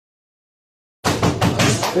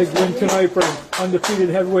Big win tonight for undefeated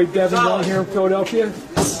heavyweight Devon down here in Philadelphia.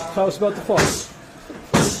 Tell us about the fight.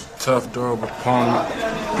 Tough, durable opponent.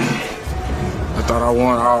 I thought I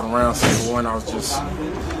won all the rounds. Single one, I was just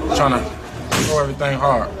trying to throw everything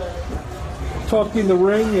hard. Talking in the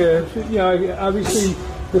ring, obviously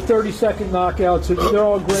the 30-second knockouts, they're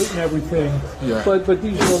all great and everything. Yeah. But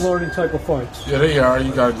these are the learning type of fights. Yeah, they are.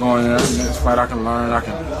 You got to go in there. In this fight, I can learn. I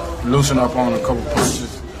can loosen up on a couple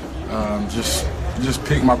punches. Just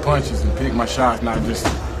pick my punches and pick my shots, not just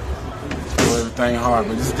throw everything hard.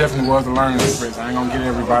 But this definitely was a learning experience. I ain't gonna get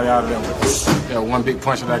everybody out of there with that one big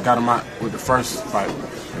punch that I got him out with the first fight.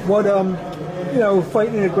 What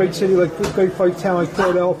fighting in a great city like great fight town like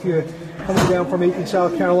Philadelphia, coming down from Aiken,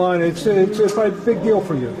 South Carolina, it's probably a big deal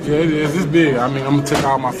for you. Yeah, it is. It's big. I mean, I'm gonna take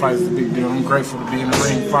all my fights as a big deal. I'm grateful to be in the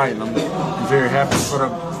ring fighting. I'm very happy for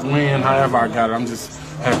the win. However I got it, I'm just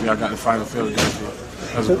happy I got the fight in Philadelphia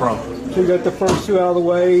as a pro. So you got the first two out of the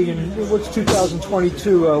way, and what's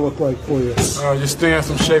 2022 look like for you? Just stay in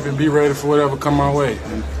some shape and be ready for whatever come my way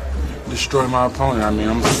and destroy my opponent. I mean,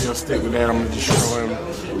 I'm gonna still stick with that. I'm gonna destroy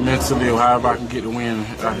him mentally or however I can get the win.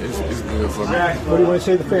 It's good for me. What do you want to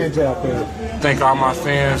say to the fans out there? Thank all my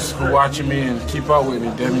fans who watching me and keep up with me.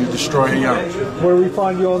 Devon Destroyer Young. Where do we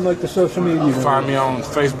find you on the social media? You can find me on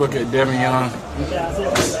Facebook at Devon Young,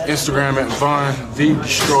 Instagram at Von the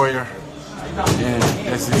Destroyer, and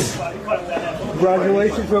that's it.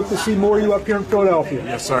 Congratulations. We hope to see more of you up here in Philadelphia.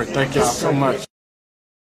 Yes, sir. Thank y'all so much.